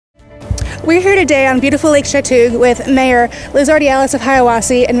We're here today on beautiful Lake Chateau with Mayor Liz Ardialis of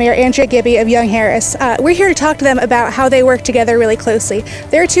Hiawassee and Mayor Andrea Gibby of Young Harris. We're here to talk to them about how they work together really closely.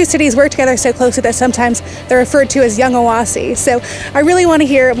 Their two cities work together so closely that sometimes they're referred to as Young Hiawassee. So I really want to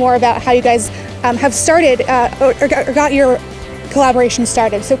hear more about how you guys have started or got your collaboration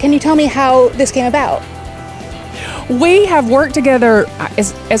started. So can you tell me how this came about? We have worked together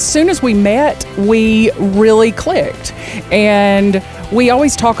as soon as we met. We really clicked, and we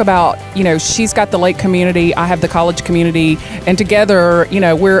always talk about, she's got the lake community, I have the college community, and together,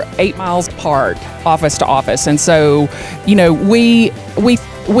 we're 8 miles apart, office to office, and so, we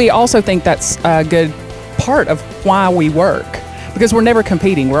also think that's a good part of why we work, because we're never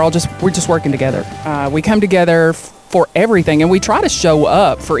competing. We're just working together. We come together for everything, and we try to show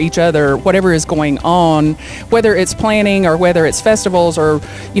up for each other, whatever is going on, whether it's planning or whether it's festivals, or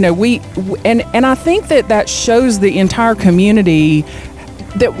and I think that shows the entire community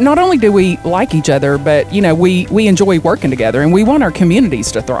that not only do we like each other, but we enjoy working together, and we want our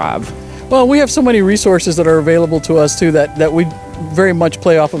communities to thrive. Well, we have so many resources that are available to us too that we very much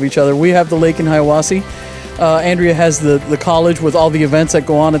play off of each other. We have the lake in Hiawassee. Andrea has the college with all the events that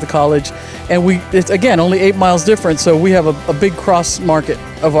go on at the college, and it's again only 8 miles different, so we have a big cross market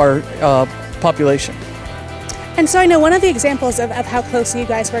of our population. And so I know one of the examples of how closely you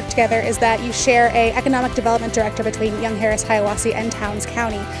guys work together is that you share a economic development director between Young Harris, Hiawassee, and Towns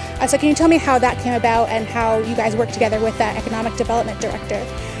County. So can you tell me how that came about and how you guys work together with that economic development director?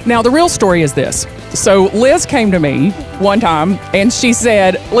 Now, the real story is this. So Liz came to me one time and she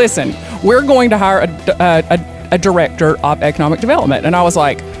said, listen, we're going to hire a director of economic development. And I was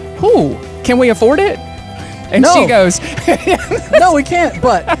like, who? Can we afford it? And no. She goes, no, we can't.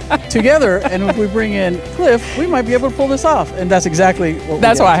 But together, and if we bring in Cliff, we might be able to pull this off. And that's exactly what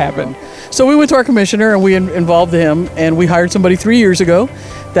that's what happened. So we went to our commissioner and we involved him, and we hired somebody 3 years ago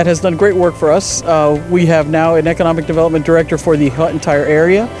that has done great work for us. We have now an economic development director for the entire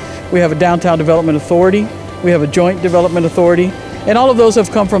area. We have a downtown development authority. We have a joint development authority. And all of those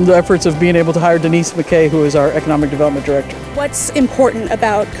have come from the efforts of being able to hire Denise McKay, who is our economic development director. What's important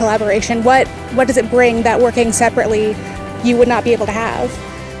about collaboration? What does it bring that working separately you would not be able to have?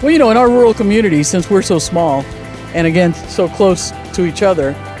 Well, in our rural community, since we're so small and again so close to each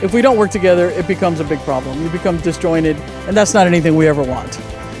other, if we don't work together, it becomes a big problem. You become disjointed, and that's not anything we ever want.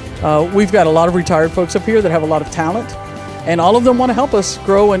 We've got a lot of retired folks up here that have a lot of talent, and all of them want to help us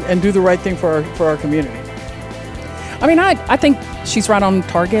grow and do the right thing for our community. I mean, I think she's right on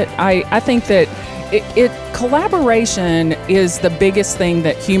target. I think that collaboration is the biggest thing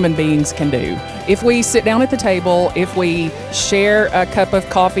that human beings can do. If we sit down at the table, if we share a cup of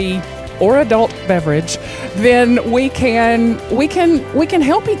coffee or adult beverage, then we can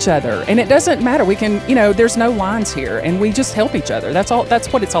help each other. And it doesn't matter. We can, there's no lines here, and we just help each other. That's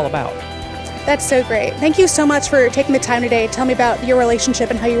what it's all about. That's so great. Thank you so much for taking the time today to tell me about your relationship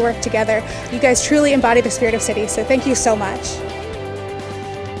and how you work together. You guys truly embody the spirit of city, so thank you so much.